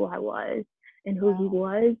forgot who I was and who he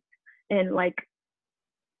was and like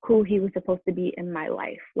who he was supposed to be in my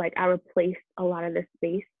life. Like, I replaced a lot of the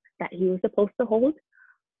space that he was supposed to hold.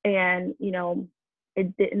 And, you know,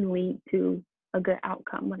 it didn't lead to a good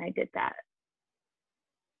outcome when I did that.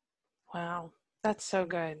 Wow, that's so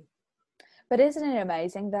good. But isn't it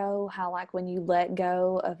amazing though, how like when you let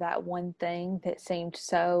go of that one thing that seemed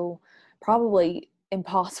so probably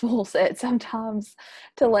impossible set sometimes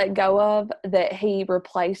to let go of, that he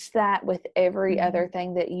replaced that with every other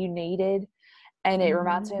thing that you needed. And it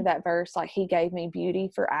reminds me of that verse, like, he gave me beauty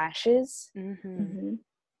for ashes.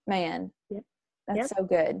 Man, that's so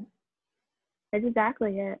good. That's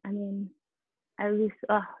exactly it. I mean, it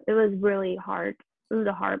was really hard. It was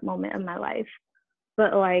a hard moment of my life.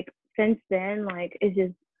 But like, since then, like, it's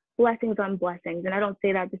just blessings on blessings. And I don't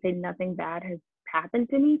say that to say nothing bad has happened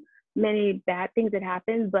to me. Many bad things had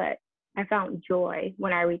happened, but I found joy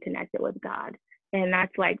when I reconnected with God. And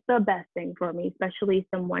that's like the best thing for me, especially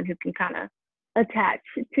someone who can kind of attach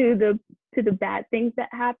to the bad things that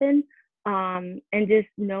happen. And just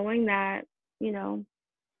knowing that, you know,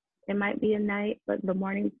 it might be a night, but the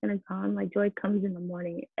morning's gonna come. Like, joy comes in the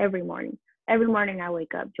morning, every morning. Every morning I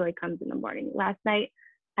wake up, joy comes in the morning. Last night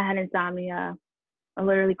I had insomnia. I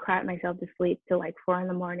literally cried myself to sleep till like 4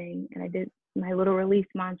 a.m, and I did my little release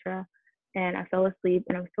mantra, and I fell asleep,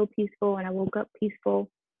 and I was so peaceful, and I woke up peaceful.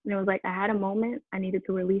 And it was like I had a moment. I needed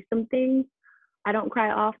to release some things. I don't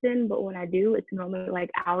cry often, but when I do, it's normally like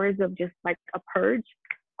hours of just like a purge.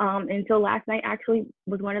 And so last night actually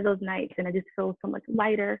was one of those nights, and I just feel so much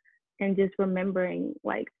lighter, and just remembering,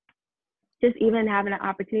 like, just even having an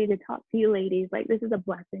opportunity to talk to you ladies, like, this is a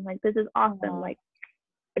blessing. Like, this is awesome. Like,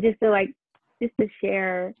 I just feel like just to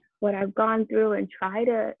share what I've gone through and try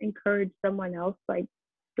to encourage someone else, like,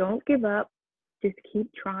 don't give up, just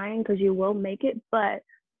keep trying, because you will make it, but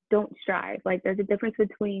don't strive. Like, there's a difference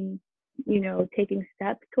between, you know, taking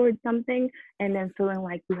steps towards something and then feeling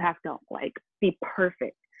like you have to like be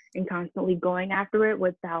perfect and constantly going after it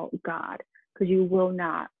without God, because you will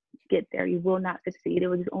not get there. You will not succeed. It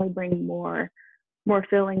will just only bring more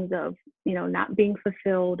feelings of, you know, not being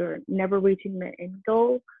fulfilled or never reaching the end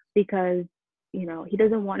goal, because, you know, he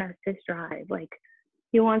doesn't want us to strive. Like,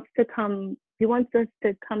 he wants us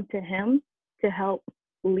to come to him to help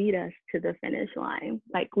lead us to the finish line.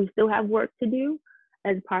 Like, we still have work to do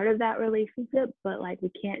as part of that relationship, but like,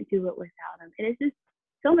 we can't do it without him. And it's just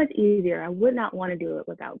so much easier. I would not want to do it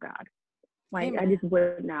without God. Like, Amen. I just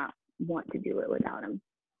would not want to do it without him.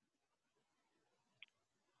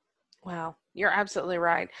 Wow, you're absolutely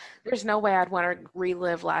right. There's no way I'd want to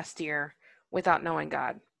relive last year without knowing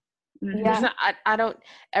God. There's not, I don't,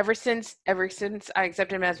 ever since I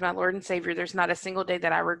accepted him as my Lord and Savior, there's not a single day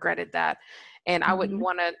that I regretted that. And I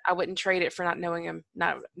wouldn't trade it for not knowing him.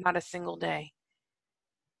 Not a single day.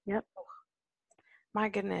 Yep. My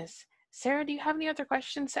goodness. Sarah, do you have any other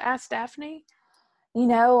questions to ask Daphne? You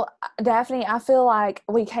know, Daphne, I feel like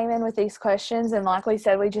we came in with these questions, and like we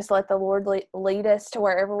said, we just let the Lord lead us to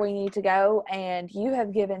wherever we need to go. And you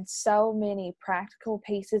have given so many practical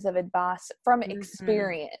pieces of advice from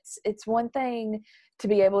experience. It's one thing to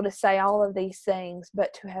be able to say all of these things,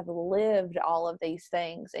 but to have lived all of these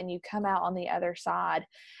things, and you come out on the other side.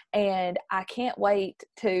 And I can't wait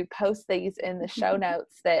to post these in the show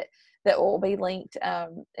notes that will be linked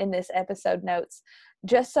in this episode notes,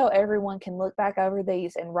 just so everyone can look back over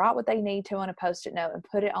these and write what they need to on a Post-it note and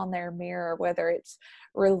put it on their mirror, whether it's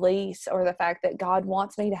release or the fact that God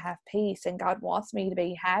wants me to have peace and God wants me to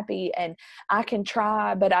be happy, and I can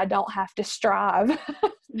try, but I don't have to strive.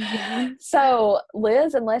 So,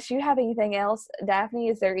 Liz, unless you have anything else, Daphne,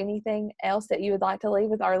 is there anything else that you would like to leave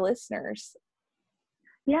with our listeners?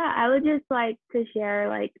 Yeah, I would just like to share,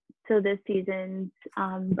 like, so this season's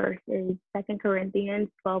verses, 2 Corinthians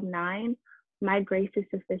 12:9. My grace is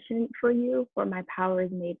sufficient for you, for my power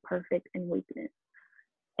is made perfect in weakness.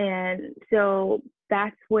 And so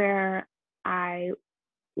that's where I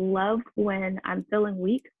love when I'm feeling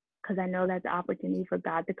weak, because I know that's an opportunity for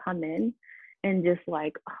God to come in and just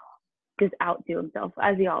like, just outdo himself,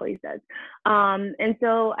 as he always does. And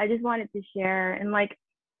so I just wanted to share, and like,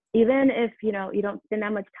 even if, you know, you don't spend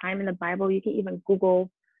that much time in the Bible, you can even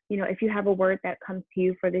Google, you know, if you have a word that comes to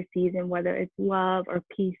you for this season, whether it's love or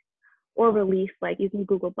peace or release, like, you can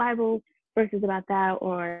Google Bible verses about that,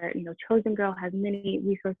 or, you know, Chosen Girl has many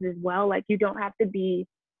resources as well. Like, you don't have to be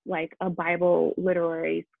like a Bible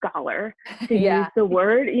literary scholar to use the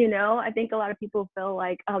word, you know. I think a lot of people feel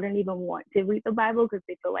like, oh, they don't even want to read the Bible because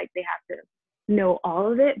they feel like they have to know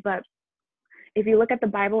all of it. But if you look at the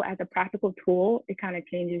Bible as a practical tool, it kind of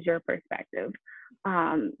changes your perspective.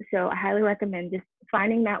 So I highly recommend just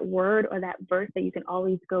finding that word or that verse that you can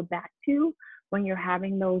always go back to when you're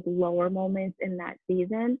having those lower moments in that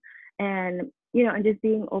season. And, you know, and just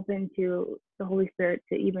being open to the Holy Spirit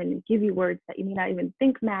to even give you words that you may not even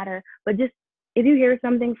think matter. But just, if you hear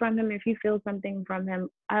something from him, if you feel something from him,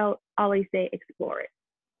 I'll always say explore it.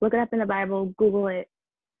 Look it up in the Bible, Google it.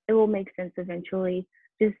 It will make sense eventually.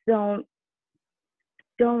 Just don't,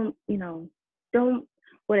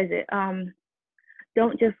 what is it?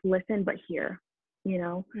 don't just listen, but hear, you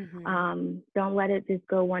know. Don't let it just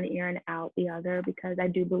go one ear and out the other, because I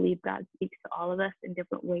do believe God speaks to all of us in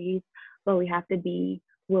different ways, but we have to be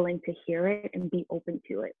willing to hear it and be open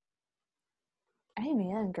to it.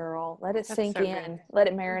 Amen, girl. Let it sink in. Let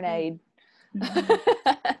it marinate.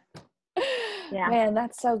 Yeah. Man,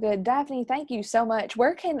 that's so good. Daphne, thank you so much.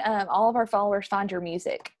 Where can all of our followers find your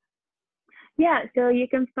music? Yeah, so you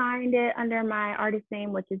can find it under my artist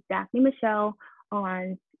name, which is Daphne Michelle,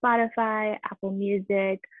 on Spotify, Apple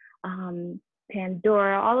Music,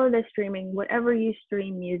 Pandora, all of the streaming, whatever you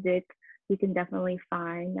stream music, you can definitely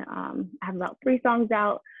find. I have about 3 songs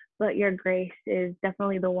out, but Your Grace is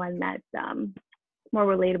definitely the one that's more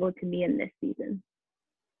relatable to me in this season.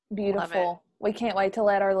 Beautiful. We can't wait to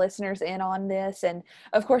let our listeners in on this. And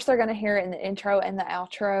of course, they're going to hear it in the intro and the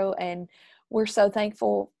outro. And we're so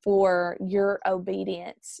thankful for your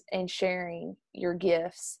obedience and sharing your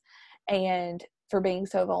gifts and for being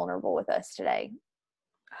so vulnerable with us today.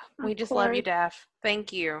 We just love you, Daph.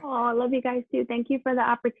 Thank you. Oh, I love you guys too. Thank you for the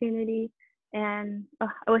opportunity. And I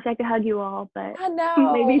wish I could hug you all, but I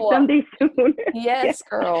know. Maybe someday soon. Yes,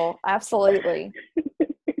 girl. Absolutely.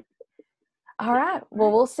 All right.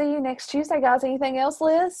 Well, we'll see you next Tuesday, guys. Anything else,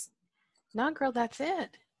 Liz? No, girl, that's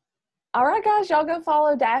it. All right, guys. Y'all go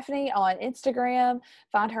follow Daphne on Instagram.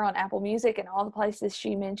 Find her on Apple Music and all the places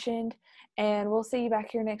she mentioned. And we'll see you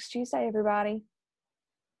back here next Tuesday, everybody.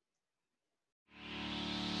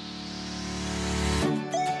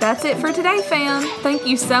 That's it for today, fam. Thank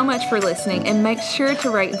you so much for listening, and make sure to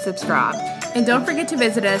rate and subscribe. And don't forget to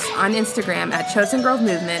visit us on Instagram at Chosen Grove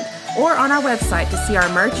Movement or on our website to see our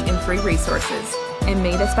merch and free resources. And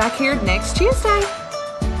meet us back here next Tuesday.